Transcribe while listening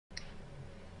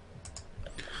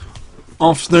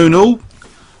Afternoon all.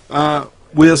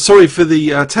 We are sorry for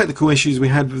the technical issues we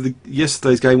had with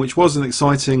yesterday's game, which was an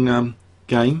exciting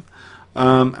game.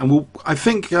 I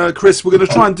think, Chris, we're going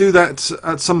to try and do that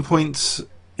at some point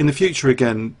in the future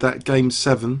again, that game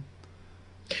 7.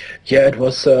 Yeah, it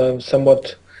was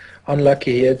somewhat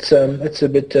unlucky here. It's a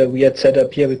bit weird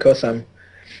setup here because I'm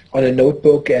on a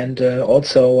notebook and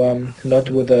also not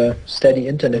with a steady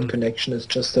internet connection. It's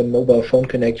just a mobile phone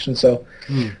connection, so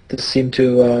this seemed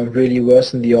to really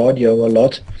worsen the audio a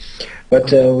lot.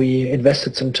 But we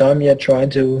invested some time here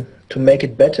trying to make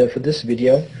it better for this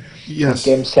video. Yes.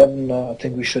 Game 7, I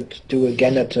think we should do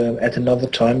again at another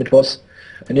time. It was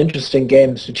an interesting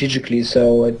game strategically,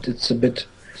 so it's a bit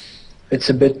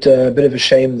of a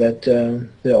shame that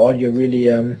the audio really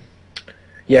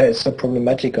is so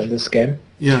problematic on this game.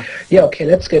 Yeah. Yeah. Okay.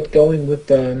 Let's get going with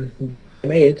game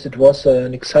 8. It was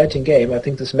an exciting game. I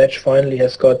think this match finally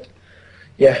has got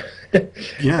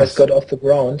has got off the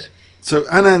ground. So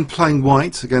Anand playing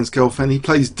white against Gelfand. He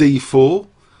plays d4,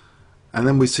 and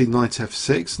then we see knight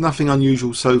f6. Nothing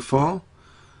unusual so far.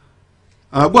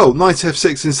 Well, knight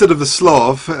f6, instead of the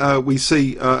Slav, we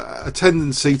see a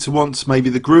tendency to want maybe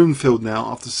the Grunfeld now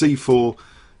after c4,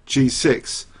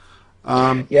 g6.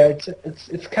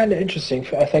 It's kind of interesting,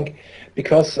 I think,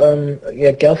 because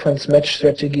Gelfand's match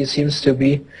strategy seems to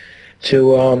be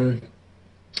to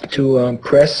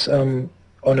press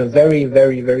on a very,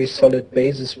 very, very solid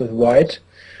basis with white,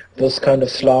 those kind of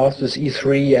Slavs with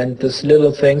e3 and these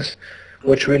little things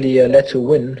which really led to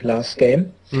win last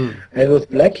game. And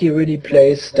with black, he really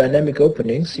plays dynamic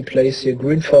openings. He plays the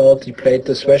Grunfeld, he played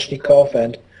the Sveshnikov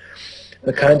and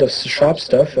the kind of sharp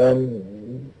stuff,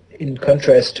 in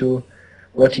contrast to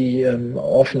what he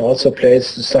often also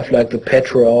plays, the stuff like the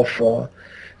Petrov, or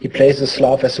he plays the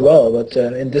Slav as well. But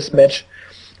in this match,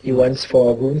 he went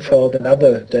for Grunfeld and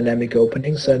other dynamic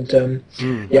openings. And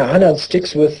Anand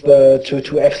sticks with to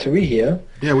f3 here.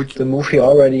 Yeah, the move he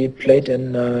already played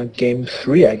in game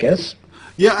 3, I guess.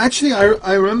 Yeah, actually,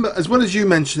 I remember, as well as you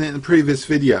mentioned it in the previous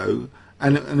video,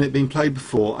 and it being played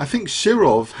before, I think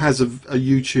Shirov has a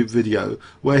YouTube video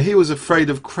where he was afraid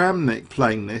of Kramnik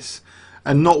playing this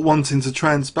and not wanting to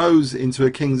transpose into a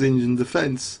King's Indian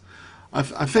defence. I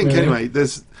think, anyway,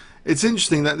 it's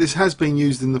interesting that this has been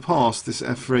used in the past, this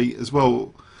f3 as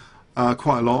well,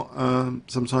 quite a lot,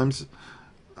 sometimes,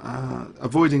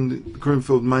 avoiding the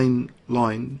Grunfeld main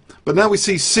line. But now we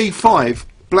see c5,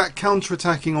 black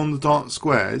counter-attacking on the dark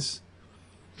squares.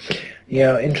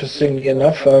 Yeah, interestingly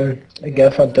enough,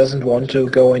 Gelfand doesn't want to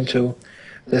go into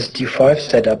this d5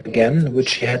 setup again,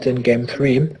 which he had in game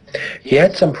 3. He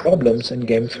had some problems in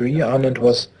game 3. Anand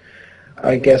was,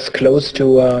 I guess, close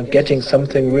to getting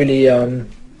something really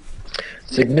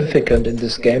significant in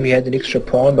this game. He had an extra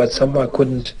pawn, but somehow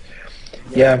couldn't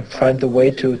find the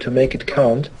way to make it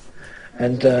count.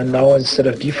 And now instead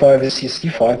of d5 is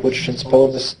c5, which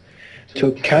transposes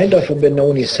to kind of a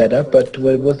Benoni setup, but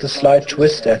with a slight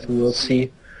twist that we will see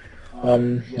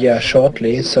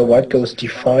shortly. So white goes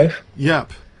d5.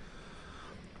 Yep.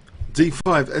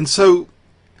 d5. And so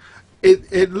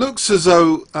it looks as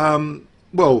though,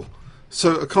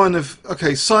 so a kind of,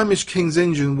 Simish King's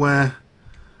Indian where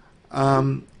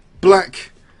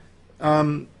black,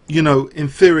 in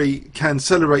theory, can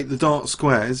accelerate the dark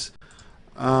squares,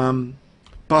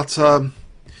 but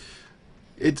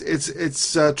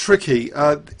it's tricky.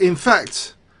 In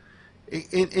fact,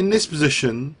 in this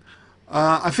position,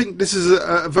 I think this is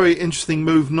a very interesting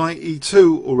move, knight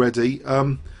e2 already.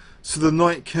 So the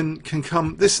knight can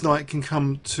come. This knight can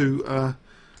come to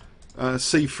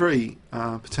c3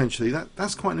 potentially.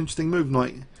 That's quite an interesting move,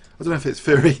 knight. I don't know if it's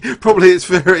theory. Probably it's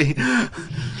theory.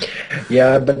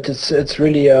 Yeah, but it's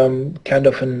really kind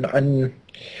of an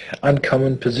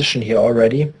uncommon position here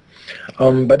already.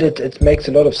 But it makes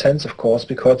a lot of sense, of course,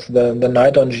 because the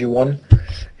knight on g1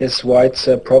 is white's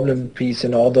problem piece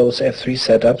in all those f3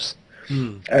 setups.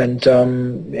 And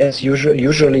as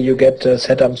usually you get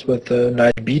setups with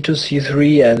knight b to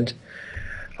c3, and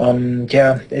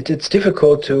it's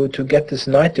difficult to get this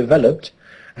knight developed.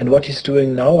 And what he's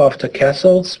doing now after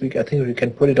castles, I think we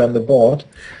can put it on the board.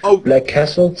 Oh, black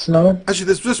castles now. Actually,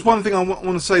 there's just one thing I want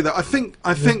to say. That I think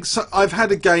I've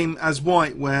had a game as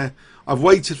white where I've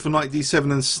waited for knight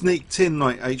d7 and sneaked in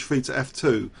knight h3 to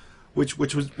f2,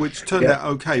 which turned out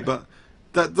okay. But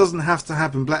that doesn't have to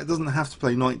happen. Black doesn't have to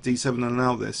play knight d7 and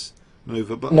allow this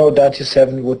maneuver. But no, knight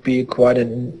d7 would be quite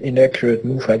an inaccurate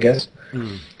move, I guess.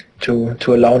 To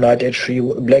allow knight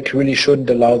h3, black really shouldn't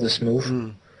allow this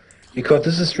move. Because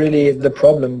this is really the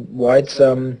problem. White's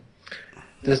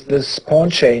this pawn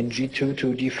chain g2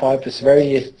 to d5 is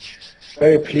very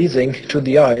very pleasing to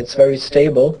the eye. It's very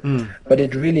stable, but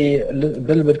it really a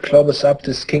little bit clobbers up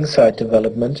this kingside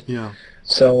development. Yeah.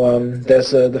 So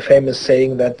there's the famous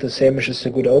saying that the Samish is a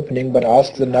good opening, but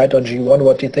ask the knight on g1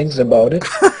 what he thinks about it.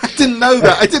 I didn't know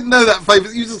that. I didn't know that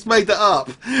famous. You just made that up.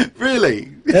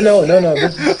 Really? No.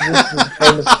 This is a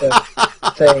famous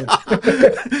saying.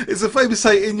 It's a famous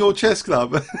saying in your chess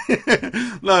club.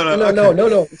 No.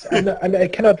 No. I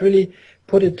cannot really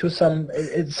put it to some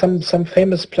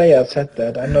famous player said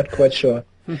that. I'm not quite sure.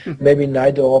 Maybe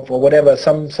Najdorf or whatever.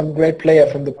 Some great player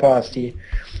from the past.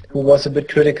 Who was a bit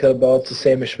critical about the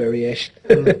Samish variation.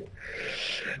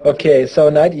 Okay, so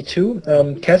knight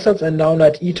e2, castles, and now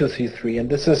knight e to c3, and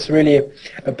this is really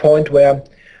a point where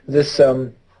this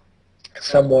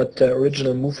somewhat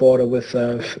original move order with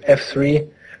f3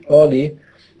 early,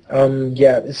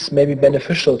 is maybe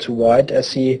beneficial to white,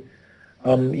 as he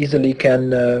easily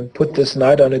can put this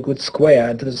knight on a good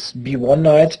square. And this b1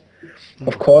 knight,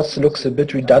 of course, looks a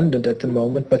bit redundant at the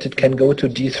moment, but it can go to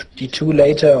d2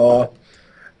 later, or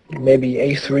maybe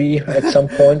a3 at some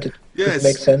point. It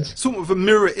makes sense. Sort of a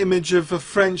mirror image of a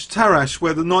French Tarrasch,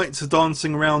 where the knights are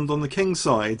dancing around on the king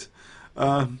side.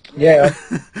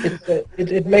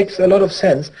 It makes a lot of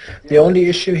sense. The only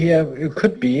issue here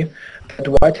could be that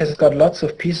white has got lots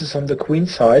of pieces on the queen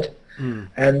side,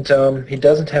 and he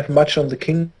doesn't have much on the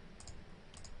king.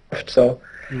 But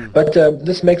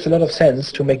this makes a lot of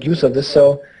sense to make use of this.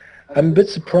 So I'm a bit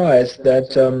surprised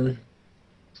that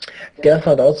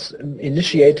Gelfand also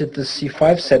initiated the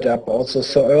c5 setup also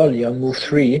so early on move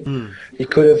 3. He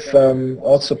could have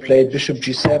also played bishop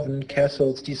g7,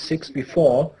 castles d6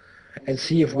 before, and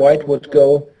see if white would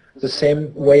go the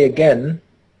same way again,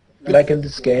 like in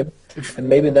this game, and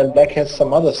maybe then black has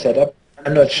some other setup.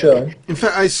 I'm not sure. In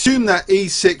fact, I assume that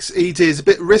e6, ed is a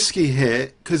bit risky here,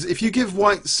 because if you give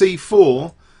white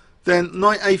c4, then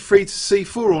knight a3 to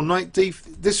c4 or knight d.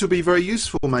 This would be very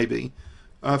useful, maybe,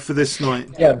 for this knight.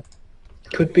 Yeah.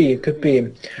 Could be.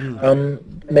 Maybe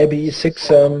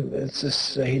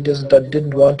e6. He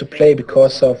didn't want to play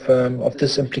because of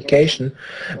this implication,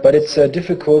 but it's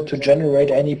difficult to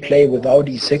generate any play without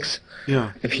e6.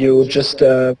 Yeah. If you just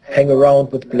hang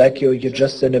around with black, you're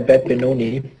just in a bad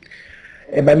Benoni.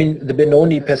 I mean, the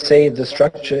Benoni per se, the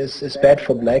structure is bad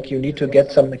for black. You need to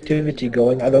get some activity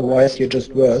going, otherwise you're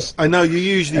just worse. I know you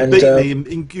usually beat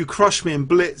me. You crush me in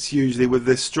blitz usually with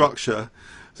this structure.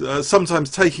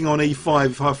 Sometimes taking on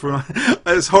e5 after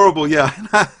it's horrible, yeah.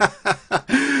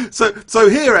 so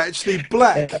here actually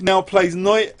black now plays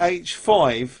knight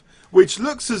h5, which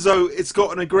looks as though it's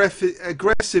got an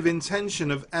aggressive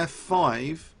intention of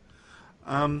f5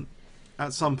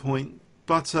 at some point,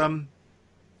 but I'm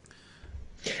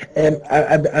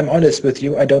honest with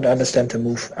you, I don't understand the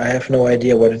move. I have no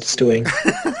idea what it's doing.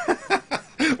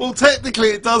 Well, technically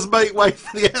it does make way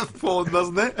for the f pawn,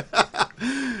 doesn't it?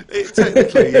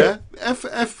 Technically, yeah. F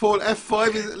pawn,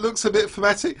 f5, it looks a bit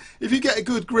thematic. If you get a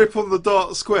good grip on the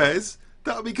dark squares,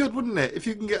 that would be good, wouldn't it? If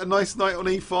you can get a nice knight on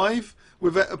e5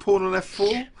 with a pawn on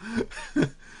f4.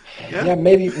 Yeah,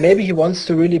 maybe he wants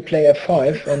to really play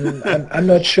f5, and I'm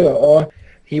not sure. Or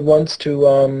he wants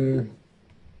to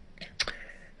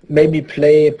maybe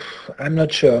play, I'm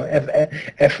not sure.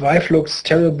 F5 looks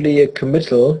terribly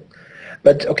committal.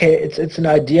 But okay, it's an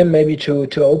idea maybe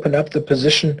to open up the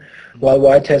position while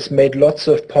white has made lots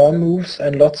of pawn moves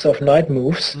and lots of knight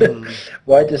moves.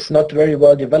 White is not very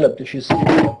well developed. If you see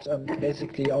that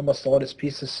basically almost all his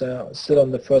pieces are still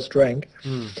on the first rank.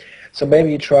 So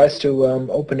maybe he tries to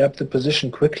open up the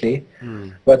position quickly.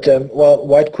 But well,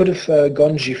 white could have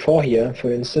gone g4 here,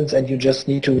 for instance, and you just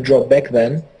need to drop back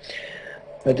then.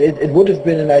 But it would have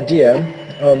been an idea.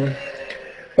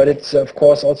 But it's of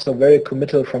course also very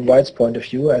committal from white's point of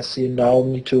view, as you now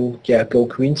need to go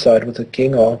queenside with the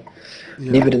king or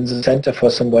leave it in the center for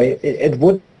some way. It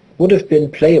would have been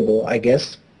playable, I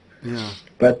guess. Yeah.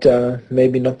 But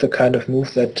maybe not the kind of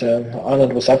move that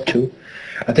Anand was up to.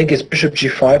 I think his bishop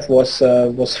g5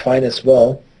 was fine as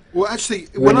well. Well, actually,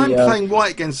 when I'm playing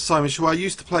white against Simon Shaw, I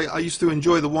used to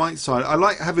enjoy the white side. I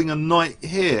like having a knight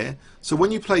here. So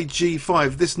when you play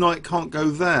g5, this knight can't go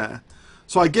there.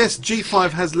 So I guess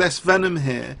g5 has less venom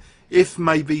here, if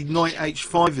maybe knight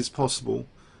h5 is possible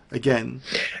again.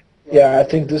 Yeah, I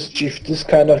think this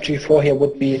kind of g4 here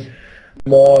would be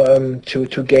more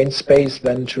to gain space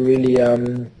than to really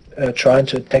trying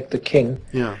to attack the king.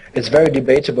 Yeah. It's very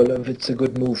debatable if it's a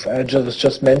good move. I was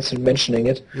just mentioning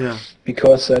it. Yeah.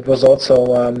 Because it was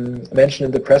also mentioned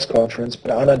in the press conference,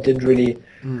 but Anand didn't really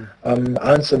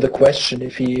answer the question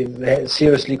if he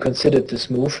seriously considered this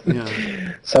move. Yeah.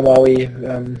 Somehow he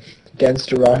danced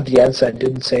around the answer and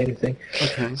didn't say anything.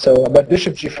 Okay. So, but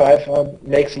bishop g5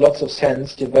 makes lots of sense,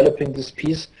 developing this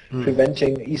piece,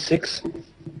 preventing e6,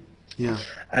 Yeah.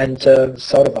 and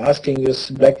sort of asking this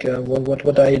black,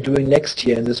 what are you doing next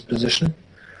here in this position?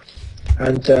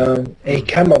 And he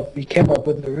came up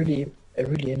with a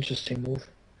really interesting move,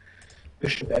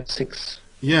 bishop f6.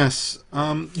 Yes.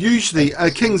 Usually,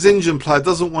 a King's Indian player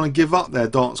doesn't want to give up their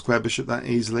dark square bishop that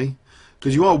easily,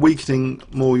 because you are weakening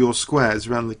more your squares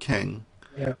around the king.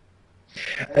 Yeah.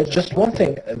 Just one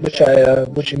thing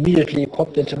which immediately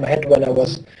popped into my head when I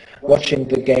was watching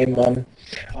the game.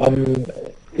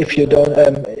 If you don't,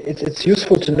 it's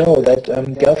useful to know that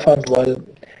Gelfand, while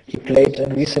he played in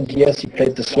recent years, he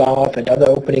played the Slav and other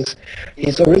openings.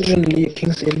 He's originally a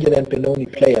King's Indian and Benoni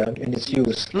player in his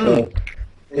youth.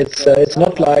 So it's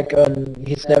not like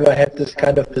he's never had this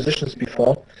kind of positions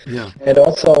before. Yeah. And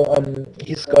also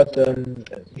he's got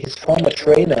his former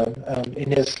trainer in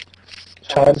his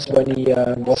times when he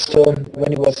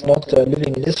was not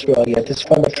living in Israel yet. His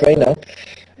former trainer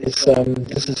is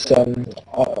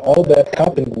Albert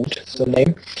Karpengut, is the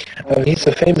name. He's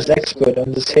a famous expert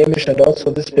on this Hamish and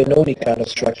also this Benoni kind of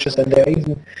structures, and they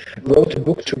even wrote a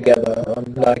book together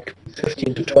like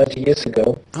 15 to 20 years ago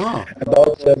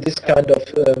about this kind of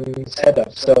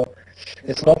setup. So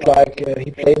it's not like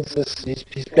he's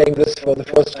playing this for the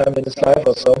first time in his life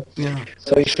or so. Yeah.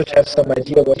 So he should have some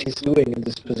idea what he's doing in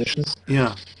these positions.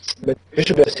 Yeah. But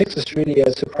bishop f6 is really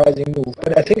a surprising move.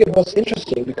 But I think it was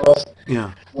interesting because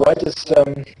White is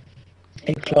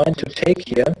inclined to take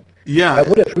here. Yeah. I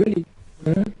would have really...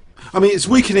 I mean, it's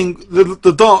weakening.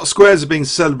 The dark squares are being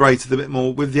celebrated a bit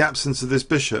more with the absence of this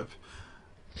bishop.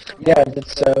 Yeah,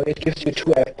 it gives you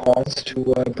two f-pawns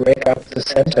to break up the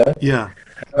center. Yeah.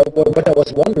 But I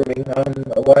was wondering,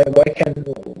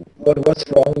 what's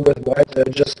wrong with White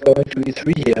just going to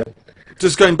e3 here?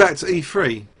 Just going back to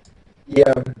e3?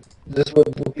 Yeah, this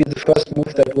would be the first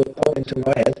move that would pop into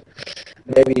my head.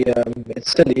 Maybe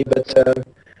it's silly, but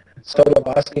sort of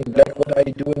asking Black, what are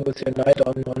you doing with your knight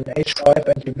on h5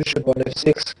 and your bishop on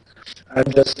f6?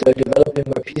 I'm just developing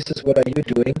my pieces, what are you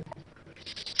doing?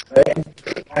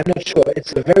 I'm not sure,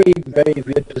 it's a very, very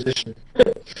weird position.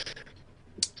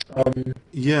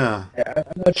 Yeah.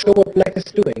 I'm not sure what Black is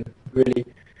doing, really.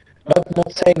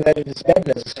 Not saying that it is bad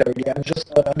necessarily, I'm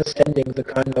just not understanding the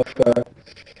kind of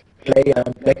play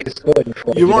Black is going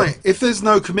for. You're right. If there's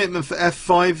no commitment for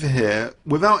f5 here,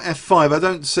 without f5, I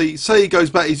don't see... Say he goes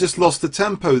back, he's just lost the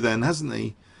tempo then, hasn't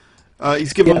he?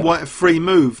 He's given White a free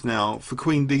move now for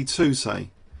queen d2, say.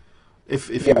 If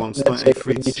he wants let's say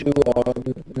queen d2 or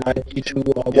knight d2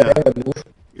 or whatever move.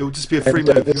 It will just be a free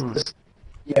move.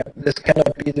 This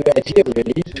cannot be the idea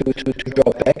really to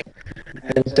draw back.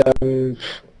 And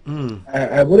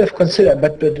I would have considered,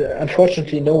 but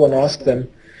unfortunately no one asked them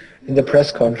in the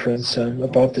press conference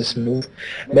about this move.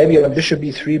 Maybe on bishop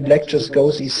e3, Black just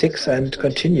goes e6 and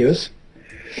continues.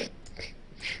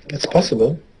 It's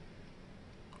possible.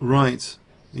 Right.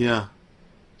 Yeah.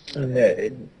 And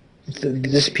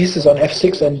these pieces on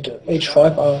f6 and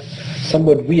h5 are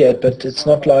somewhat weird, but it's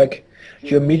not like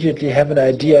you immediately have an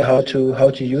idea how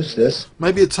to use this.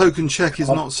 Maybe a token check is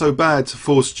not so bad to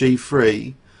force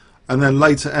g3, and then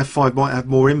later f5 might have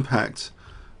more impact.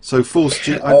 So force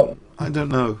g... I don't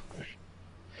know.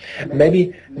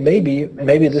 Maybe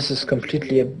this is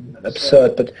completely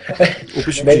absurd, but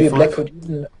maybe G5. Black could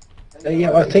even...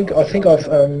 I think of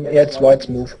it's White's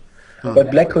move.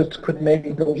 But Black could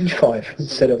maybe go e5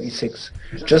 instead of e6.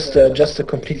 Just a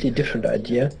completely different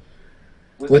idea.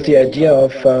 With the idea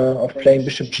of playing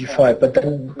bishop g5, but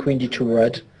then queen d2,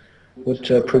 right,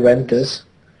 would prevent this.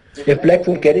 If Black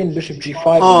would get in bishop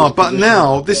g5... but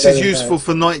now this is useful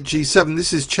for knight g7.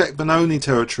 This is check Benoni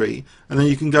territory, and then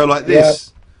you can go like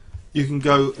this. You can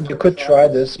go... You could try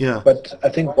this, but I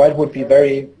think White would be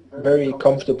very, very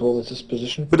comfortable with this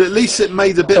position. But at least it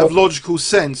made a bit of logical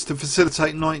sense to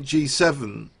facilitate knight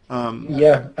g7.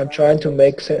 Yeah, I'm trying to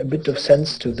make a bit of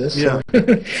sense to this. Yeah.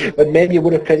 But maybe you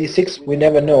would have played e6, we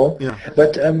never know. Yeah.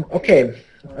 But, okay,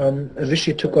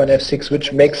 Vichy took on f6,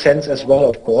 which makes sense as well,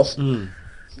 of course.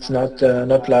 It's not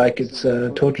like it's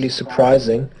totally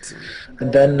surprising.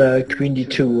 And then queen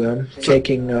d2,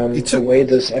 taking away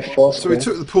this f4 square. So he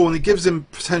took the pawn, he gives him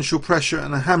potential pressure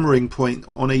and a hammering point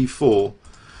on e4.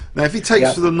 Now if he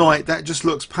takes for the knight, that just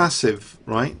looks passive,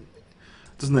 right?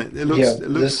 Doesn't it? It looks,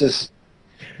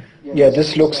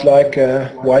 this looks like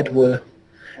White will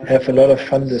have a lot of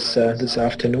fun this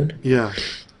afternoon. Yeah.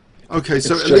 Okay,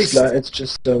 so it's at least it's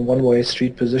just a one-way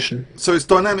street position. So it's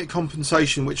dynamic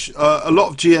compensation, which a lot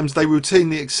of GMs, they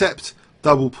routinely accept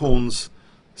double pawns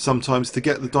sometimes to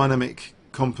get the dynamic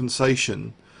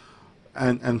compensation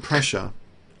and pressure.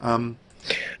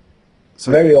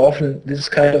 So very often these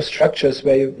kind of structures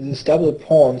where these double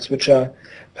pawns, which are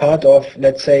part of,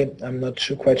 let's say, I'm not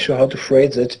quite sure how to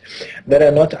phrase it, that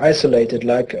are not isolated.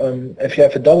 Like if you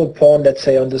have a double pawn, let's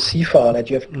say on the C file, and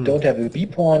you don't have a B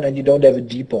pawn and you don't have a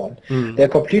D pawn, they're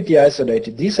completely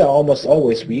isolated. These are almost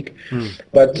always weak,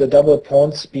 but the double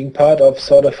pawns being part of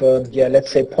sort of a,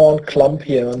 let's say pawn clump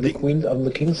here on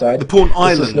the king side. The pawn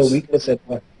island. This is no weakness at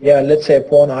all. Yeah, let's say a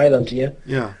pawn island here.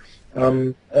 Yeah.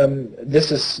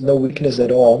 This is no weakness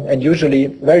at all, and usually,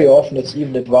 very often, it's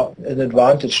even an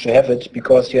advantage to have it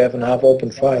because you have a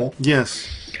half-open file. Yes.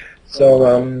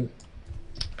 So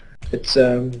it's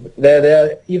there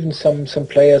are even some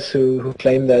players who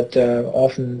claim that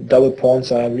often double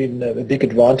pawns are really a big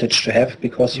advantage to have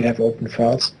because you have open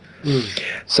files.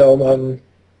 So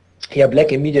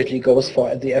black immediately goes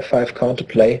for the f5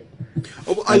 counterplay.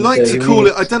 Oh, I like to call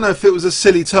it, I don't know if it was a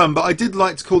silly term, but I did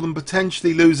like to call them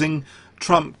potentially losing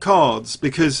trump cards,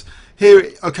 because here,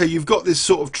 okay, you've got this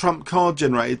sort of trump card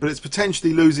generated, but it's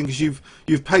potentially losing because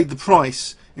you've paid the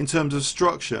price in terms of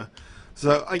structure.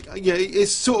 So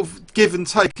it's sort of give and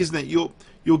take, isn't it?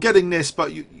 You're getting this,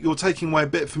 but you're taking away a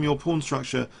bit from your pawn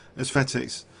structure as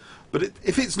Fetics. But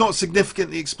if it's not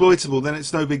significantly exploitable, then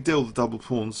it's no big deal, the double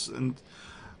pawns.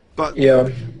 But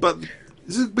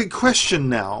there's a big question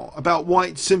now about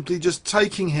white simply just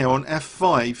taking here on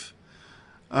f5,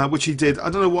 which he did. I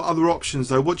don't know what other options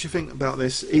though. What do you think about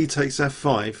this? E takes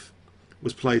f5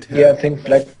 was played here. Yeah, I think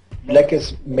black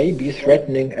is maybe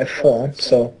threatening f4,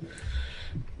 so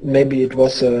maybe it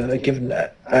was a given.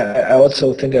 I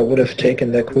also think I would have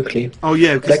taken that quickly. Oh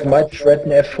yeah, black might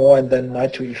threaten f4 and then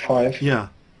knight to e5. Yeah.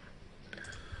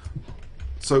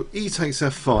 So E takes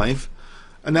f5,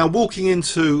 and now walking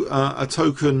into a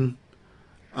token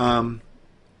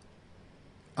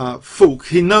fork,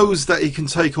 he knows that he can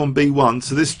take on b1.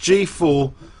 So this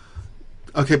g4,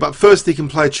 okay, but first he can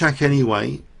play a check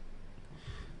anyway.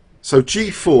 So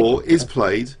g4 is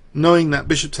played, knowing that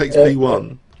bishop takes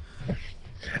b1.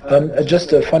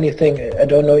 Just a funny thing, I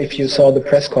don't know if you saw the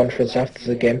press conference after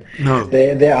the game. No.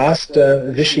 They asked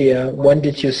Vichy, when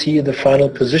did you see the final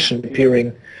position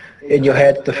appearing in your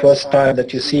head the first time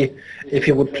that you see if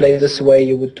you would play this way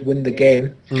you would win the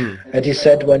game? And he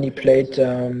said when he played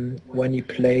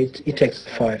e takes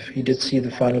f5 he did see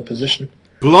the final position.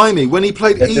 Blimey, when he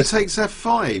played e takes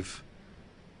f5.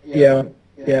 Yeah,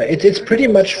 it's pretty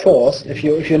much forced if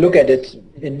you look at it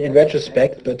in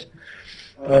retrospect, but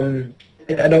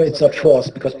I know it's not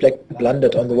forced because black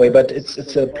blundered on the way, but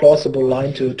it's a plausible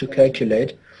line to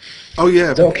calculate. Oh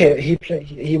yeah. So, okay,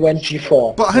 he went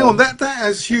g4. But hang on, that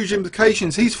has huge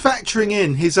implications. He's factoring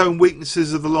in his own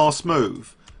weaknesses of the last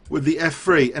move with the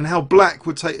f3 and how black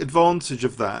would take advantage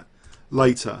of that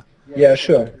later. Yeah,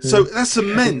 sure. So that's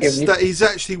immense that he's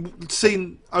actually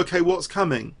seen, okay, what's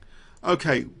coming.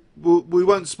 Okay, we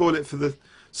won't spoil it for the...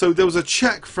 So there was a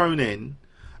check thrown in,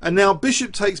 and now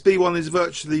bishop takes b1 is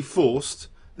virtually forced.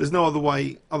 There's no other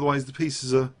way, otherwise the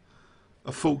pieces are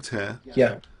forked here.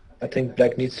 Yeah. I think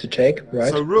black needs to take,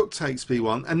 right? So rook takes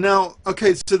b1, and now,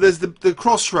 okay, so there's the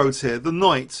crossroads here. The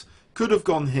knight could have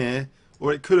gone here,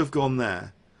 or it could have gone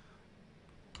there.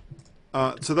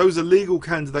 So those are legal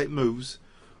candidate moves.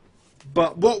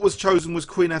 But what was chosen was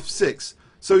queen f6.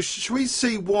 So should we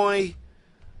see why...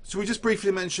 Should we just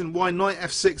briefly mention why knight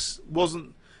f6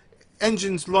 wasn't...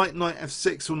 Engines like knight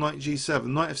f6 or knight g7.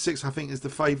 Knight f6, I think, is the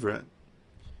favourite.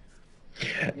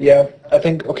 Yeah, I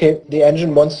think, okay, the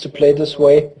engine wants to play this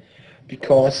way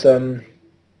because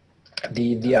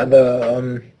the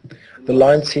other the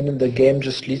line seen in the game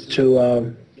just leads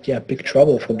to big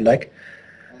trouble for black,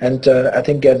 and I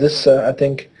think I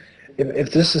think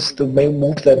if this is the main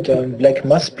move that black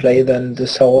must play, then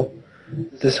this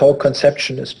whole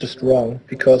conception is just wrong,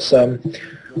 because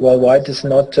while white is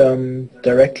not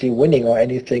directly winning or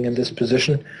anything in this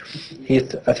position,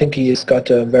 I think he's got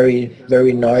a very,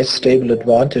 very nice stable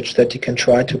advantage that he can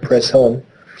try to press home.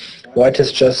 White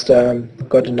has just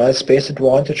got a nice space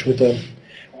advantage with a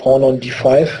pawn on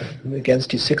d5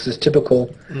 against d6 is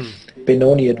typical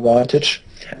Benoni advantage,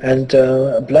 and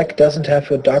black doesn't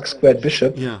have a dark squared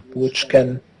bishop, which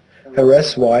can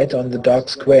harass white on the dark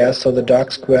squares, so the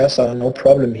dark squares are no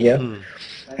problem here.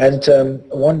 And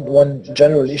one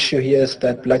general issue here is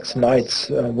that black's knights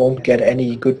won't get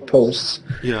any good posts.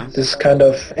 This kind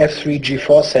of f3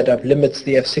 g4 setup limits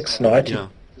the f6 knight.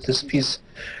 This piece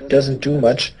doesn't do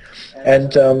much.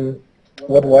 And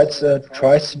what white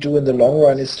tries to do in the long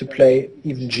run is to play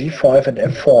even g5 and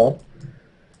f4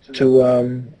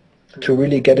 to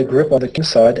really get a grip on the king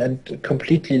side and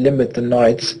completely limit the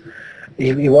knights.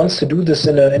 He wants to do this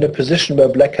in a position where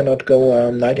black cannot go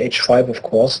knight h5, of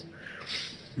course.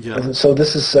 Yeah. So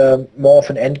this is more of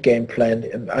an end game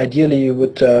plan. Ideally, you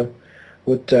would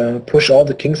push all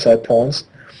the kingside pawns,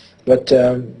 but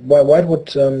White would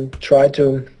try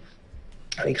to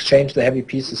exchange the heavy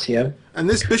pieces here. And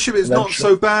this bishop is And then not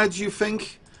so bad, you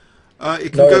think?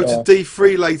 It can not go at to all.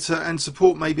 d3 later and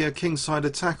support maybe a kingside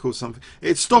attack or something.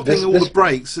 It's stopping This all this the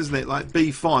breaks, isn't it? Like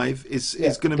b5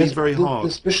 is going to be very hard.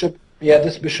 this bishop, yeah,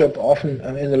 this bishop often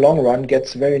in the long run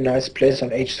gets very nice place on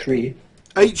h3.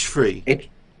 h3.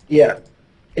 Yeah,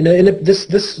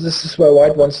 this is where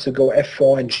White wants to go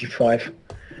f4 and g5,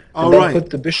 Oh, and then right. put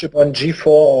the bishop on g4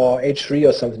 or h3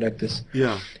 or something like this.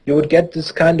 Yeah. You would get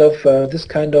this kind of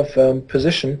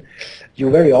position. You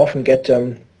very often get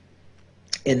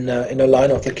in a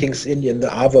line of the King's Indian, the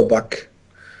Averbach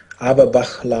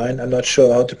line. I'm not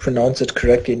sure how to pronounce it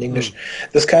correctly in English.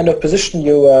 This kind of position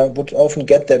you would often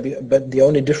get there, but the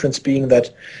only difference being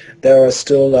that there are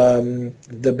still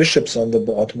the bishops on the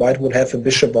board. White would have a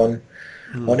bishop on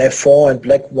f4 and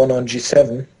black one on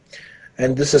g7,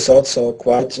 and this is also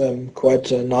quite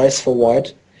nice for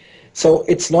White. So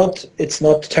it's not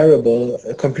terrible,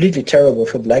 completely terrible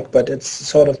for black, but it's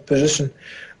sort of position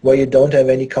where you don't have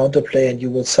any counterplay and you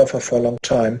will suffer for a long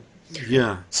time.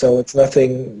 Yeah. So it's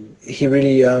nothing he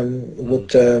really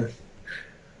would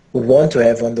want to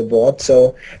have on the board.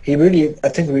 So he really, I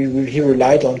think, he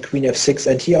relied on Queen f6,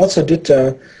 and he also did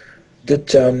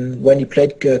when he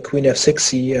played Queen f6,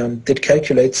 he did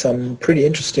calculate some pretty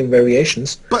interesting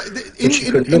variations. But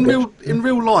in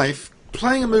real life,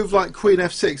 playing a move like Queen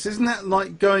f6, isn't that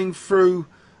like going through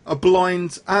a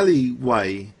blind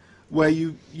alleyway where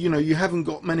you haven't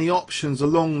got many options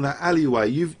along that alleyway?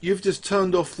 You've just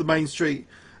turned off the main street,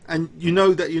 and you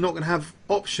know that you're not going to have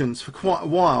options for quite a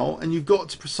while, and you've got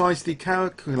to precisely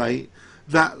calculate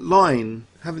that line,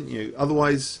 haven't you?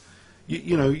 Otherwise,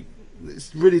 you know,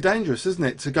 it's really dangerous, isn't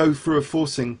it, to go through a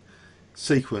forcing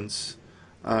sequence?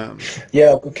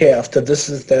 Yeah, okay. After this,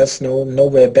 there's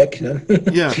nowhere back.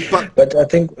 Yeah, but I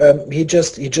think he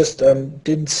just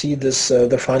didn't see this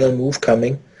the final move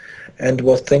coming, and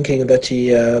was thinking that he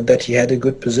had a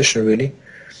good position really.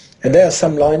 And there are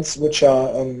some lines which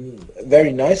are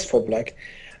very nice for black.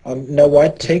 Now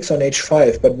White takes on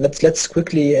h5, but let's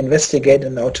quickly investigate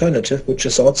an alternative, which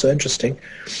is also interesting.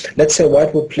 Let's say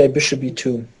White would play bishop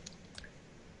e2.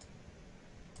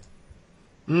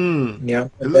 Yeah,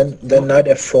 and then knight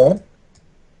f4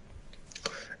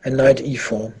 and knight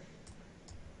e4,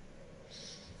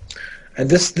 and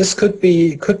this could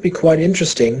be quite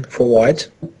interesting for White.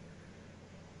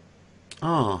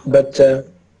 But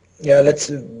yeah, it's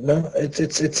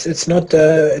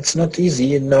not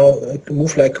easy now. A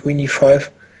move like Queen e5,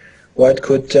 White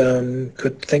could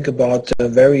think about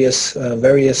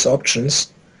various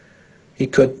options. He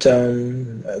could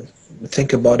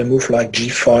think about a move like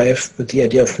g5 with the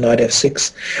idea of knight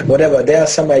f6, whatever. There are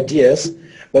some ideas,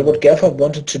 but what Gelfand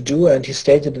wanted to do, and he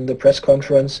stated in the press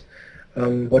conference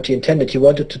what he intended, he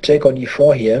wanted to take on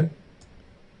e4 here,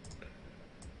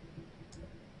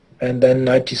 and then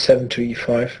knight d7 to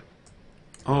e5.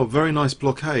 Oh, very nice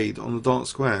blockade on the dark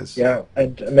squares. Yeah,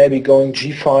 and maybe going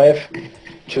g5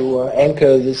 to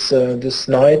anchor this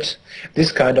knight,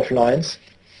 this kind of lines.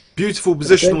 Beautiful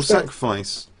positional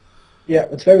sacrifice. Yeah,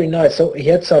 it's very nice. So he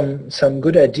had some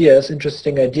good ideas,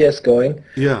 interesting ideas going.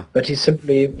 Yeah. But he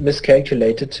simply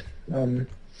miscalculated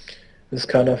this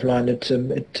kind of line.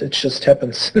 It just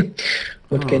happens.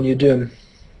 What can you do?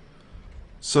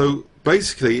 So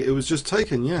basically, it was just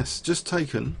taken. Yes, just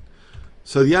taken.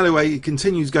 So the alleyway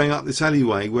continues going up this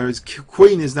alleyway, whereas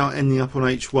Queen is now ending up on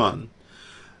h1.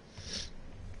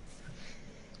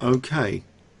 Okay.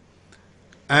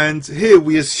 And here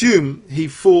we assume he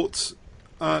fought.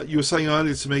 You were saying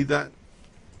earlier to me that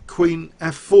Queen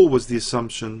f4 was the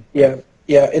assumption. Yeah.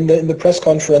 In the press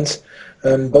conference,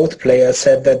 both players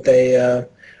said that they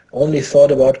only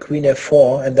thought about Queen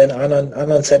f4, and then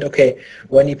Anand said, okay,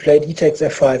 when he played e takes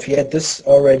f5, he had this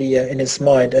already in his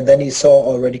mind, and then he saw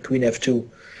already Queen f2.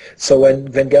 So when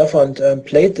Gelfand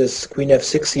played this Queen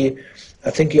f6,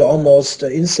 I think he almost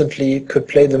instantly could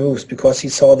play the moves because he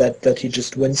saw that he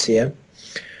just wins here.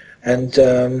 And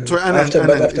sorry,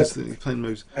 Anand is playing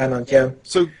moves. Anand, yeah.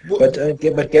 So, but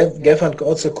Gelfand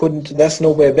also couldn't. There's no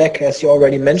way back, as you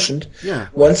already mentioned. Yeah.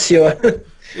 Once you're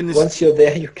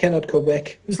there, you cannot go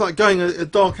back. It's like going a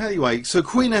dark alleyway. So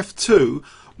Queen f2.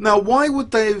 Now, why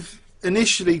would they have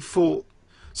initially fought?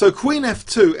 So Queen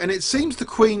f2, and it seems the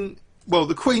Queen. Well,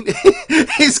 the Queen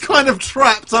is kind of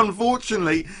trapped,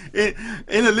 unfortunately,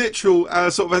 in a literal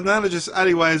sort of analogous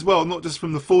alleyway as well, not just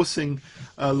from the forcing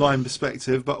line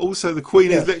perspective, but also the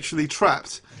Queen is literally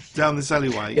trapped down this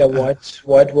alleyway. Yeah,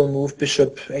 white will move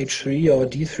bishop h3 or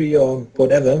d3 or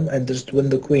whatever, and just win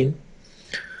the queen.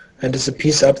 And it's a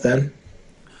piece up then.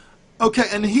 Okay,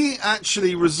 and he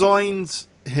actually resigned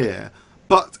here,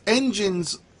 but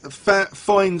Engines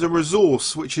finds a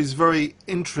resource which is very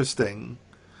interesting.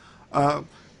 A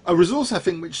resource, I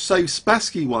think, which saved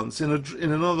Spassky once in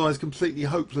an otherwise completely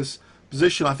hopeless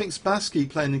position. I think Spassky,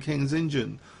 playing the King's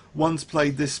Engine, once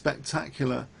played this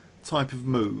spectacular type of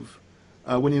move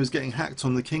when he was getting hacked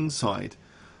on the King's side.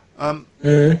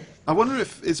 I wonder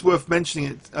if it's worth mentioning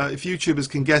it, if YouTubers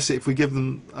can guess it, if we give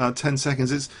them 10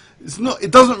 seconds. It's not.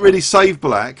 It doesn't really save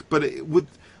Black, but it would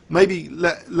maybe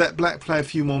let Black play a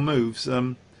few more moves.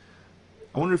 I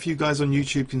wonder if you guys on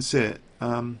YouTube can see it.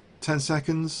 10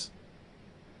 seconds.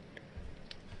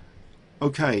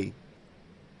 Okay.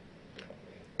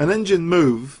 An Engine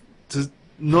move to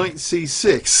knight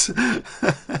c6.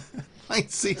 Knight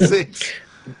c6.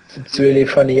 It's really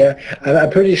funny, yeah. I'm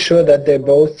pretty sure that they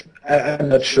both... I'm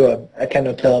not sure. I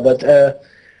cannot tell, but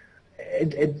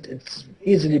it's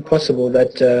easily possible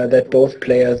that that both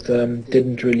players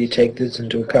didn't really take this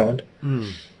into account.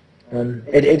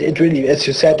 It really, as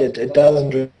you said, it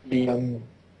doesn't really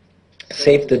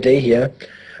save the day here,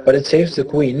 but it saves the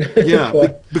queen.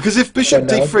 Yeah, because if bishop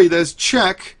d3, there's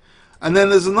check, and then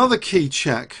there's another key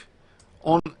check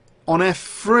on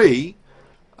f3,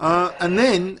 and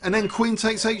then queen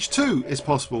takes h2 is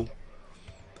possible.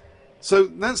 So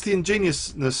that's the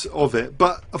ingeniousness of it.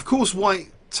 But of course,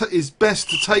 white is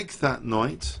best to take that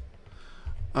knight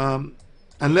and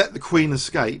let the queen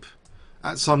escape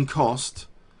at some cost.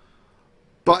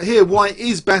 But here, white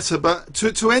is better. But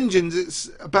to Engines,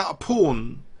 it's about a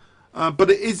pawn.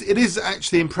 But it is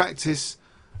actually in practice,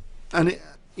 and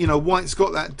white's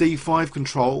got that d5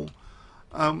 control.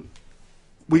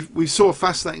 We saw a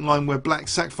fascinating line where Black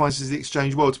sacrifices the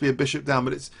exchange well to be a bishop down,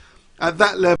 but it's at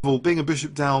that level, being a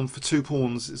bishop down for 2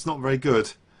 pawns, it's not very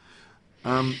good.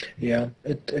 Yeah,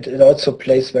 it also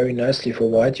plays very nicely for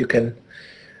white. You can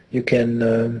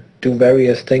do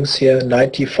various things here.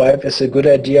 Knight d5 is a good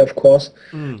idea, of course.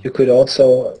 You could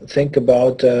also think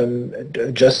about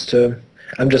I'm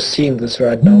just seeing this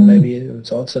right now. Maybe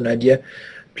it's also an idea.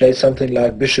 Play something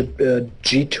like bishop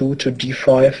g2 to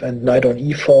d5 and knight on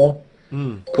e4.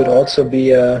 Could also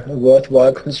be a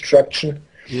worthwhile construction.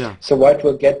 Yeah. So white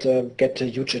will get a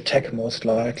huge attack most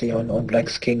likely on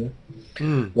Black's king,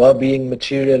 while being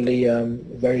materially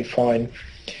very fine.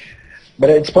 But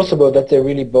it's possible that they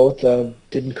really both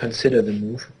didn't consider the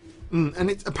move.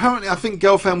 And apparently, I think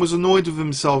Gelfand was annoyed with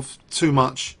himself too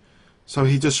much, so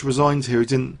he just resigned here.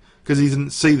 Because he didn't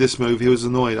see this move. He was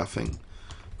annoyed, I think.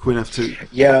 Queen f2.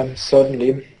 Yeah,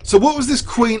 certainly. So what was this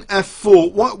queen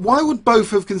f4? Why would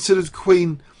both have considered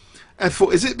queen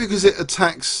f4? Is it because it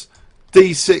attacks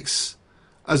d6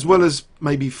 as well as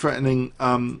maybe threatening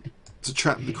to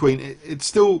trap the queen? It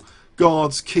still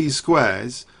guards key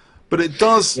squares, but it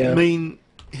does mean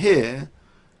here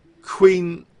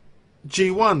queen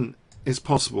g1 is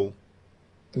possible.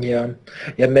 Yeah,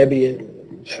 maybe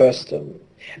first.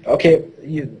 Okay,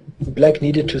 Black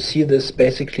needed to see this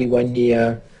basically when he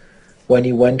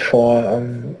went for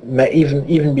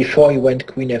even before he went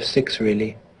queen f6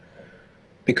 really,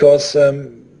 because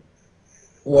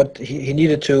what he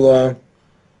needed to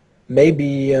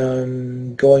maybe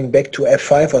going back to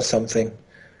f5 or something,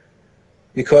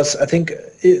 because I think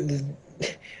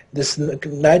this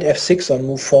knight f6 on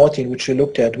move 14, which you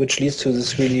looked at, which leads to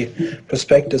this really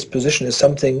prospectus position, is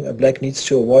something Black needs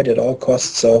to avoid at all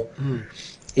costs. So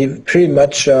he pretty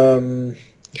much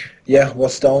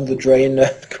was down the drain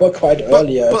quite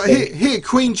early. But here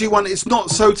queen g1 is not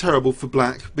so terrible for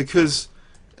Black, because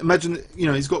imagine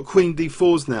he's got queen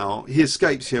d4s now. He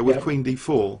escapes here with queen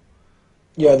d4.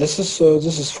 Yeah, this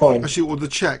is fine. Actually, or the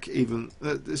check even.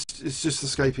 It's just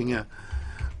escaping. Yeah.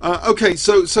 Okay,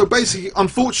 so basically,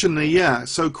 unfortunately,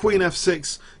 so queen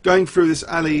f6, going through this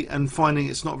alley and finding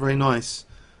it's not very nice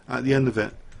at the end of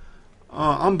it.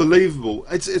 Unbelievable.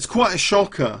 It's quite a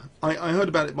shocker. I heard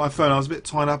about it by phone. I was a bit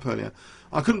tied up earlier.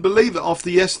 I couldn't believe it after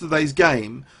yesterday's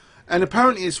game, and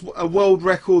apparently it's a world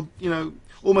record,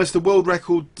 almost a world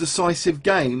record decisive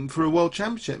game for a world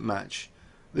championship match.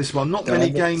 This one, not many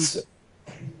games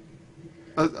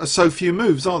are so few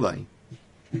moves, are they?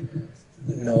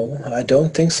 No, I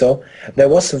don't think so. There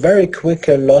was a very quick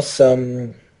loss,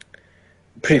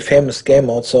 pretty famous game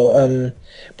also,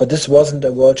 but this wasn't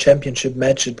a world championship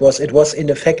match. It was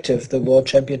ineffective, the world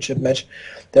championship match.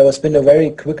 There has been a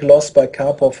very quick loss by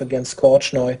Karpov against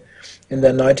Korchnoi in the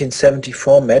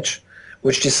 1974 match,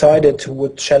 which decided who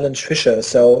would challenge Fischer.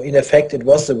 So in effect, it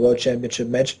was the World Championship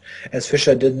match, as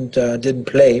Fischer didn't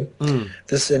play.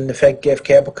 This in effect gave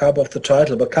Karpov the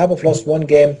title, but Karpov lost one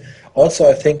game. Also,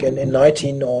 I think in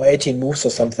 19 or 18 moves or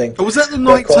something. Oh, was that the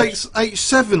knight takes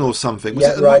H7 or something? Was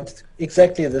yeah, it right.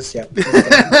 Exactly this, yeah.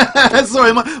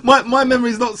 Sorry, my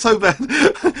memory's not so bad.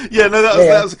 Yeah, no,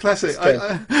 that was a classic.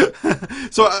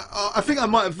 So I think I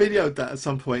might have videoed that at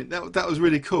some point. That was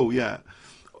really cool. Yeah.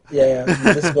 Yeah.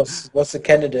 This was the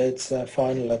candidates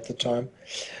final at the time.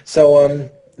 So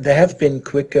there have been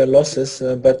quick losses,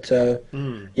 but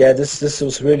yeah, this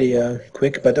was really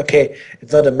quick. But okay,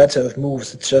 it's not a matter of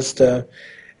moves. It's just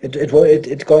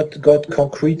it got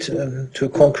concrete to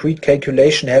concrete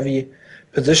calculation heavy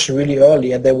position really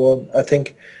early, and they were, I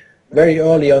think, very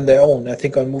early on their own. I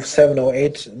think on move 7 or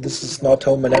 8, this is not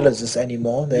home analysis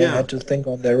anymore. They had to think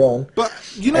on their own. But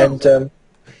you know, and,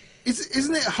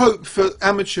 isn't it hope for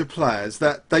amateur players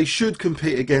that they should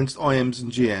compete against IMs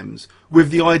and GMs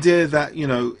with the idea that, you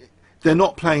know, they're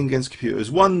not playing against computers?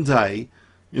 One day,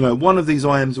 you know, one of these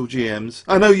IMs or GMs.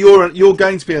 I know you're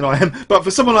going to be an IM, but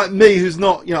for someone like me who's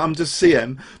not, you know, I'm just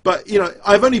CM. But you know,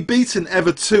 I've only beaten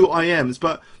ever 2 IMs.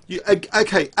 But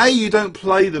okay, you don't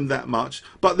play them that much,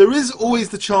 but there is always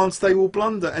the chance they will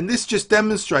blunder, and this just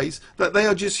demonstrates that they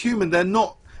are just human. They're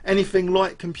not anything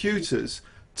like computers.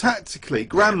 Tactically,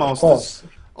 grandmasters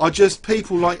are just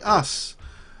people like us.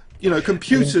 You know,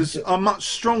 computers are much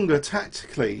stronger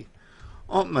tactically,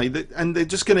 aren't they? And they're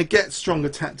just going to get stronger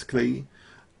tactically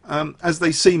as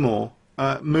they see more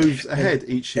moves ahead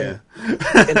each year.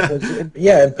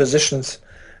 In positions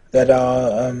that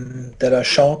are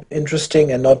sharp,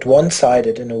 interesting, and not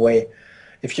one-sided in a way.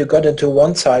 If you got into a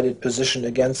one-sided position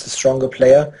against a stronger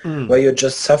player, where you're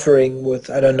just suffering with,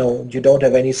 I don't know, you don't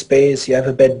have any space, you have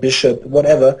a bad bishop,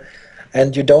 whatever,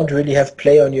 and you don't really have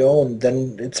play on your own,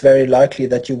 then it's very likely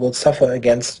that you will suffer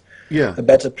against a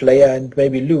better player and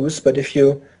maybe lose. But if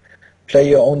you play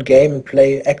your own game and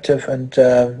play active and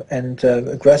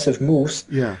aggressive moves,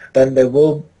 then they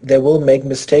will make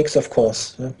mistakes, of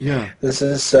course. This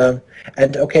is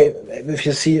and okay, if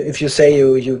you say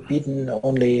you've beaten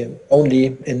only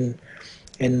in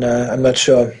I'm not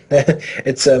sure.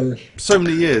 It's so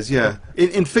many years,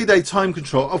 In FIDE time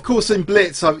control, of course. In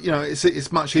Blitz, you know,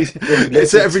 it's much easier.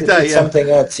 It's every day. It's something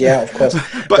else, of course.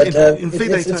 but in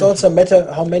FIDE it's also a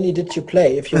matter how many did you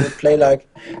play. If you would play like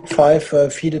 5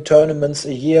 FIDE tournaments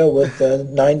a year with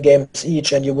 9 games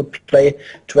each, and you would play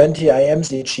 20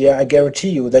 IMs each year, I guarantee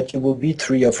you that you will beat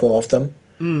 3 or 4 of them.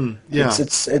 It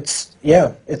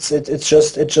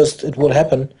will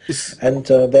happen, and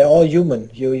they're all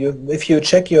human. If you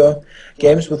check your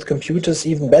games with computers,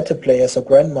 even better players or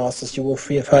grandmasters, you will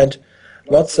find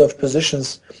lots of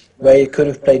positions where you could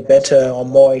have played better or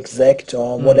more exact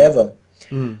or whatever,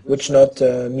 which not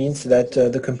means that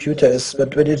the computer is,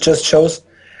 but it just shows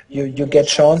you get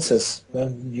chances.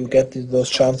 You get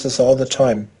those chances all the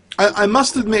time. I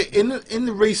must admit, in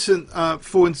the recent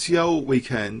 4NCL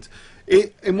weekend,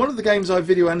 in one of the games I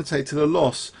video annotated a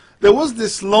loss, there was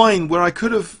this line where I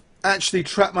could have actually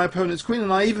trapped my opponent's queen,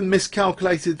 and I even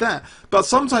miscalculated that. But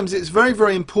sometimes it's very,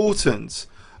 very important,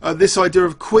 this idea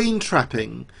of queen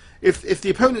trapping. If the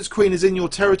opponent's queen is in your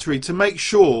territory, to make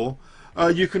sure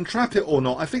you can trap it or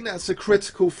not. I think that's a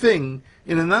critical thing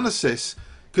in analysis,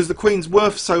 because the queen's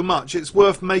worth so much. It's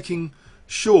worth making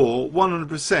sure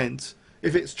 100%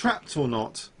 if it's trapped or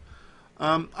not.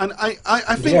 And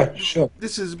I think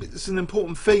this is an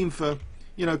important theme for,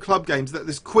 you know, club games, that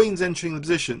this queen's entering the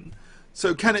position.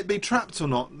 So can it be trapped or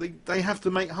not? They have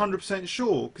to make 100%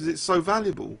 sure, because it's so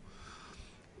valuable.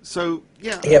 So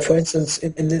for instance,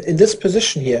 in this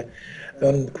position here,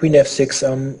 Queen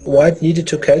F6, White needed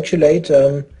to calculate,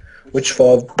 which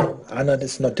for Anand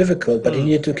is not difficult, but he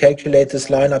needed to calculate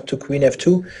this line up to Queen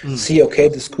F2, see, okay,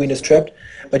 this queen is trapped.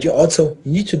 But you also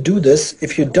need to do this.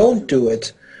 If you don't do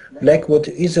it, Black would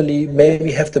easily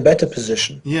maybe have the better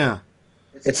position.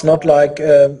 It's not like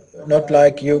I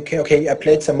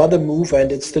played some other move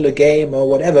and it's still a game or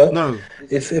whatever. No.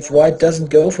 If White doesn't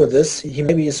go for this, he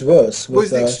maybe is worse. Well, he's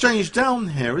the exchange down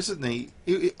here, isn't he?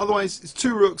 Otherwise, it's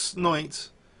 2 rooks, knight.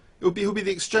 He'll be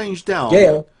the exchange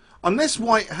down. Unless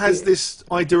White has this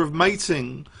idea of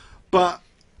mating, but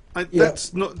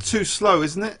that's not too slow,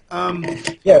 isn't it?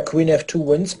 Queen F2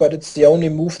 wins, but it's the only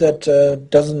move that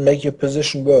doesn't make your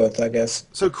position worth, I guess.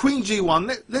 So Queen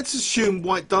G1, let's assume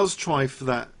White does try for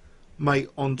that mate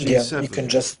on G7. Yeah, you can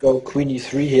just go Queen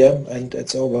E3 here, and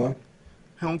it's over.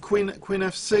 Hang on, Queen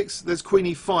F6, there's Queen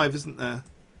E5, isn't there?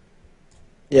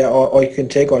 Yeah, or you can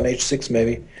take on H6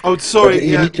 maybe. Oh, sorry,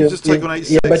 just take on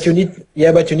H6. But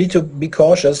you need to be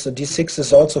cautious. The D6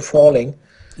 is also falling,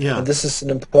 Yeah. and this is an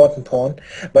important pawn.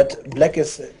 But black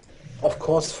is, of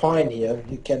course, fine here.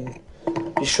 You can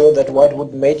be sure that white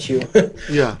would mate you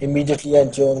Yeah. immediately,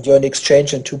 and you're in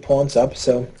exchange and 2 pawns up.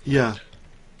 So Yeah.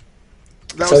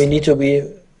 That so was. you need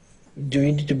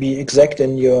to be exact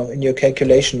in your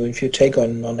calculation if you take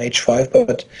on h5,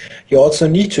 but you also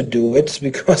need to do it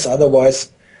because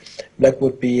otherwise black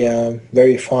would be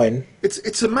very fine.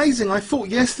 It's amazing. I thought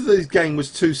yesterday's game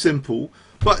was too simple,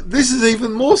 but this is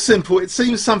even more simple. It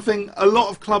seems something a lot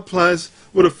of club players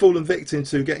would have fallen victim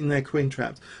to, getting their queen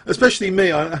trapped. Especially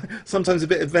me. I sometimes a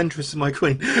bit adventurous with my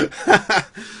queen.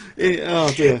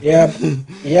 Oh dear. Yeah,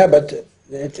 yeah, but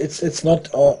it's not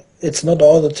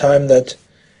all the time that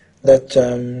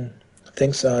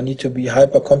things need to be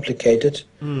hyper complicated.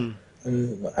 Mm.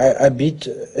 I beat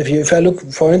if I look,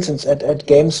 for instance, at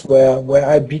games where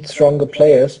I beat stronger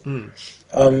players. Mm.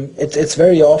 It's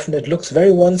very often it looks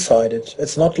very one-sided.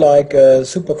 It's not like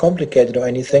super complicated or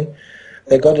anything.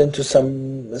 They got into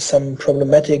some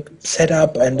problematic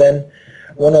setup and then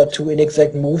 1 or 2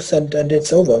 inexact moves and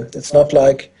it's over. It's not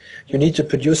like you need to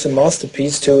produce a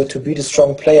masterpiece to beat a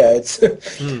strong player. It's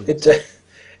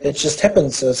it just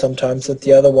happens sometimes that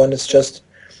the other one is just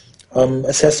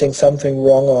assessing something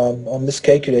wrong or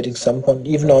miscalculating something,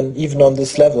 even on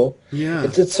this level. Yeah.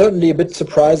 It's certainly a bit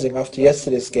surprising after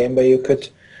yesterday's game, where you could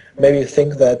maybe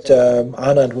think that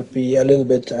Anand would be a little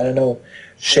bit, I don't know,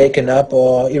 shaken up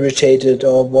or irritated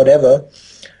or whatever.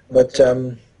 But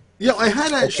yeah, I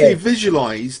had actually okay.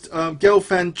 visualised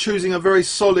Gelfand choosing a very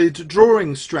solid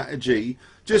drawing strategy,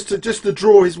 just to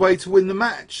draw his way to win the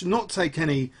match, not take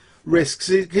any risks,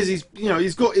 because he's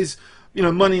got his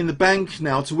money in the bank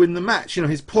now to win the match.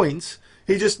 His points.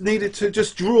 He just needed to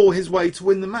just draw his way to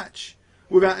win the match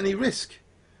without any risk.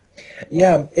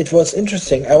 Yeah, it was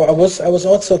interesting. I was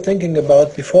also thinking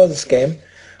about before this game,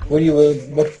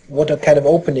 what a kind of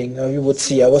opening you would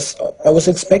see. I was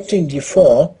expecting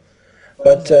d4,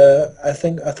 but I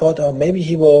thought maybe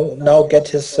he will now get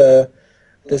his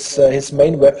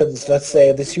main weapons, let's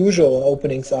say this usual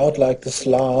openings out, like the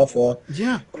Slav or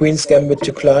Yeah. Queen's Gambit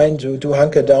decline to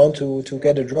hunker down to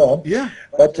get a draw. Yeah.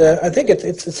 But I think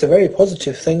it's a very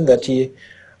positive thing that he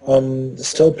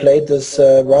still played this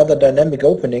rather dynamic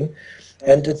opening.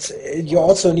 And you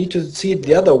also need to see it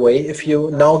the other way. If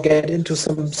you now get into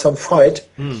some fight,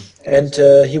 and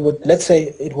he would, let's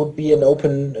say it would be an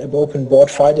open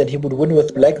board fight, and he would win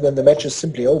with black, then the match is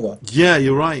simply over. Yeah,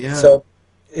 you're right. Yeah. So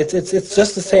it's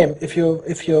just the same. If you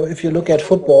look at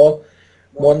football,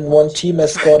 one team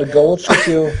has scored a goal.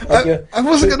 I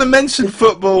wasn't going to mention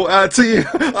football to you.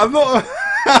 I'm not.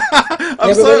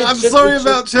 I'm sorry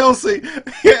about Chelsea.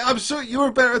 Yeah, I'm sure you're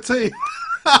a better team.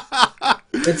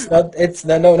 It's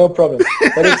no problem.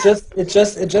 But it's just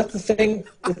the thing.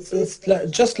 It's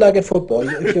just like in football.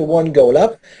 If you're 1 goal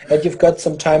up and you've got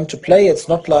some time to play, it's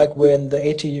not like we're in the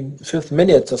 85th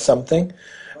minute or something.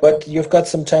 But you've got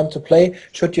some time to play.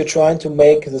 Should you try to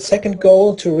make the second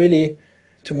goal to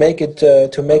make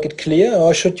it clear,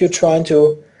 or should you try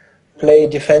to play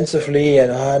defensively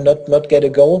and not get a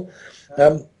goal?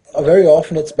 Very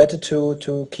often it's better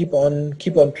to keep on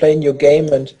playing your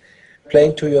game and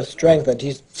playing to your strength. And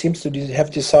he seems to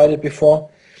have decided before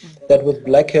that with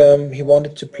black he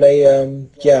wanted to play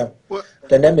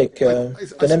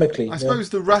dynamically. I suppose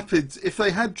the Rapids, if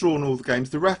they had drawn all the games,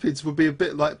 the Rapids would be a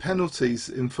bit like penalties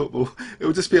in football. It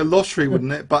would just be a lottery,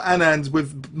 wouldn't it? But Anand,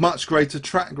 with much greater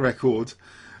track record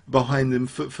behind him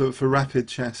for rapid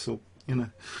chess, or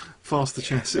faster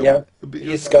chess.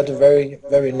 He's got a very,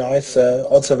 very nice,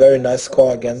 also very nice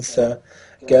score against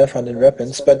Gelfand in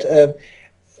Rapids. But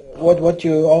what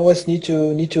you always need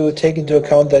to take into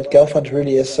account, that Gelfand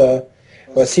really is,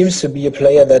 seems to be a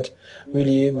player that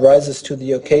really rises to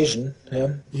the occasion.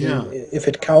 Yeah. If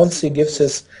it counts, he gives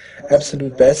his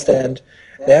absolute best, and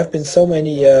there have been so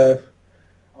many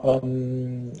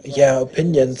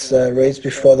opinions raised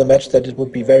before the match that it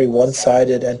would be very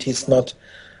one-sided and he's not,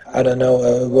 I don't know,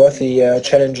 a worthy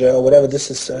challenger or whatever.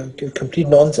 This is complete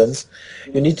nonsense.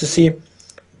 You need to see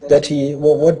that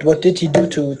what did he do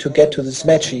to get to this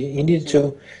match? He needed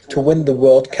to win the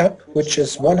World Cup, which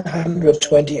is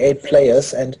 128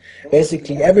 players, and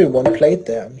basically everyone played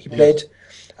there. He played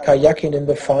Karjakin in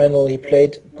the final. He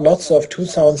played lots of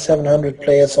 2,700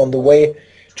 players on the way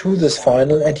to this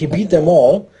final, and he beat them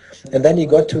all. And then he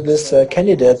got to this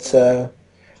candidates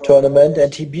tournament,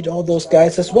 and he beat all those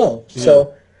guys as well. Yeah.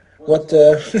 So what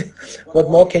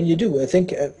more can you do? I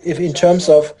think if in terms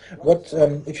of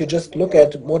if you just look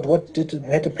at what did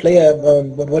the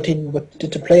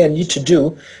player need to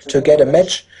do to get a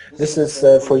match, this is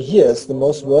for years the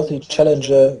most worthy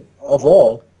challenger of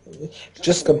all.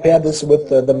 just compare this with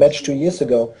the match 2 years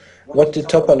ago. What did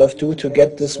Topalov do to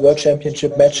get this World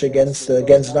Championship match against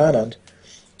Anand?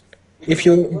 If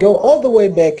you go all the way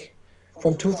back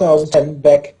from 2010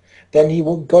 back, then he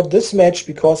got this match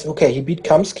because, okay, he beat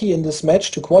Kamsky in this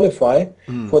match to qualify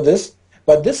for this,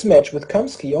 but this match with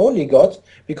Kamsky he only got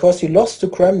because he lost to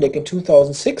Kramnik in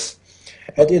 2006,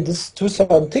 and in this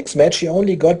 2006 match he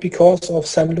only got because of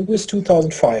St. Louis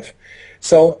 2005.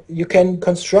 So you can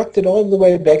construct it all the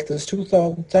way back, this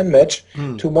 2010 match,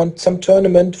 to won some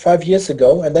tournament 5 years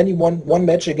ago, and then he won one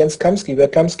match against Kamsky, where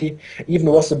Kamsky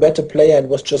even was a better player and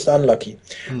was just unlucky.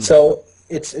 So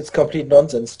it's complete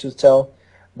nonsense to tell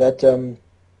that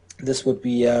this would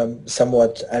be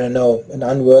somewhat, I don't know, an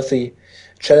unworthy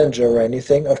challenger or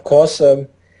anything. Of course,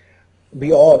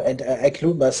 we all, and I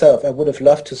include myself, I would have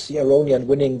loved to see Aronian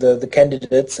winning the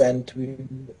candidates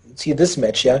and see this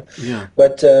match, yeah.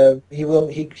 But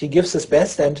he gives his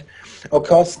best, and of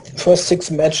course, first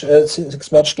six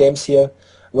match games here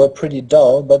were pretty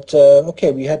dull. But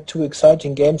okay, we had 2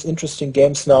 exciting games, interesting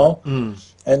games now,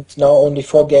 and now only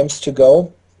 4 games to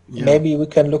go. Maybe we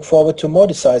can look forward to more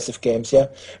decisive games, yeah.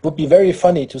 Would be very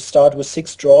funny to start with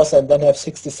 6 draws and then have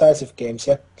 6 decisive games,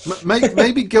 yeah.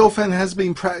 Maybe Gelfand has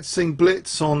been practicing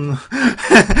blitz on,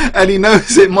 and he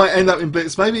knows it might end up in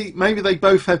blitz. Maybe they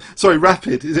both have. Sorry,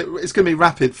 rapid. It's going to be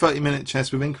rapid, 30-minute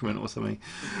chess with increment or something.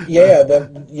 Yeah,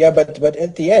 but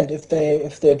at the end, if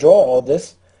they draw all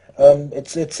this,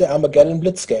 it's an Armageddon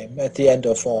blitz game at the end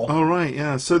of all. Oh right,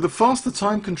 yeah. So the faster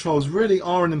time controls really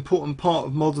are an important part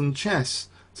of modern chess.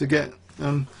 To get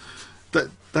that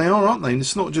they are, aren't they? And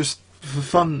it's not just for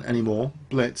fun anymore,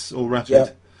 blitz or rapid. Yeah,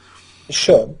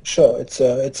 sure.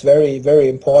 It's very, very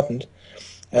important,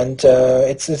 and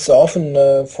it's often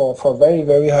for very,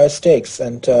 very high stakes,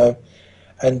 and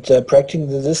practicing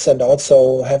this and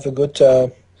also having good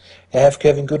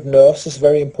nerves is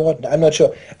very important. I'm not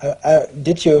sure.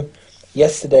 Did you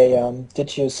yesterday?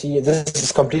 Did you see? This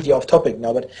is completely off topic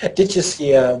now, but did you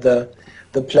see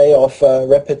the playoff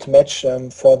rapid match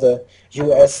for the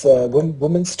U.S.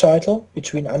 Women's title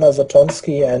between Anna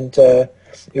Zatonsky and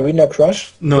Irina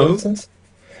Krush, No. for instance?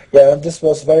 Yeah, this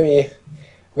was very,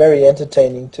 very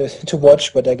entertaining to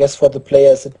watch, but I guess for the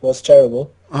players it was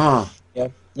terrible. Yeah,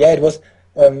 it was.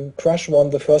 Krush won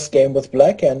the first game with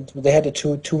black, and they had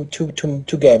two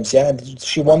games. Yeah, and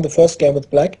she won the first game with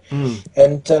black,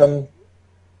 and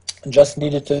just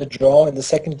needed to draw in the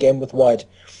second game with white.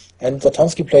 And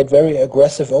Zatonsky played very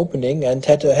aggressive opening and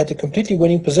had a completely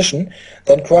winning position.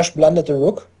 Then Krush blundered the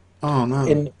rook. Oh no!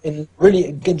 In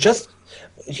really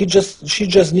she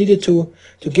just needed to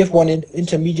give one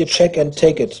intermediate check and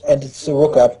take it, and it's the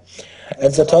rook up.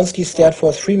 And Zatonsky stared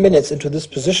for 3 minutes into this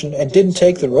position and didn't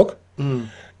take the rook.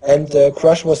 And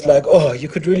Krush was like, oh, you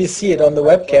could really see it on the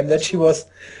webcam that she was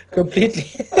completely,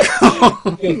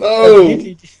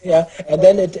 completely, yeah. And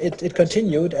then it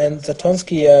continued, and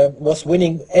Zatonsky was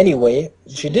winning anyway.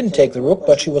 She didn't take the rook,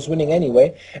 but she was winning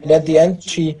anyway. And at the end,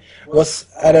 she was,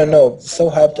 I don't know, so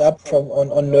hyped up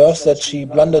on nerves that she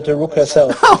blundered the rook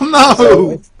herself. Oh no!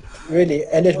 So really,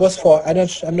 and it was for I'm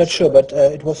not sure, but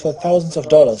it was for thousands of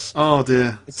dollars. Oh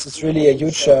dear! It's really a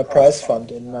huge prize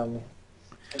fund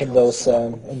in those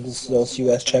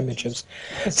U.S. championships.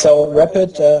 So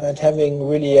rapid and having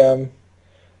really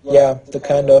the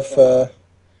kind of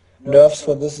nerves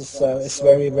for this is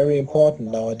very, very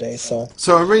important nowadays.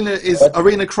 So Irina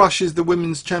Krush is the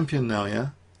women's champion now, yeah.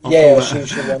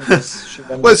 She won this. She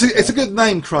won Well, it's a good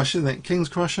name, Crush, isn't it? King's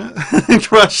Crusher,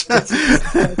 Crush.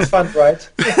 It's fun, right?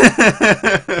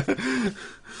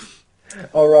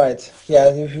 All right.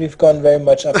 Yeah, we've gone very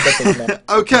much up topic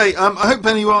now. Okay. I hope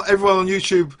everyone on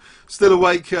YouTube still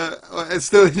awake,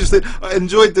 still interested,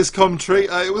 enjoyed this commentary.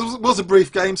 It was a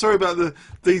brief game. Sorry about the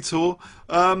detour.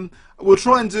 We'll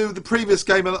try and do the previous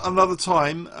game another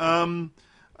time.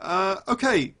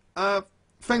 Okay.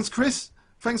 Thanks, Chris.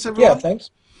 Thanks, everyone. Yeah, thanks.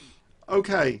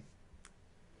 Okay.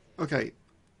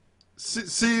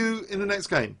 See you in the next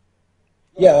game.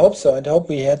 Yeah, I hope so. And I hope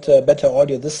we had better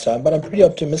audio this time, but I'm pretty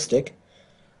optimistic.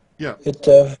 Yeah. It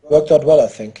worked out well, I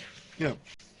think. Yeah.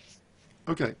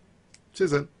 Okay.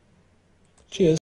 Cheers then. Cheers.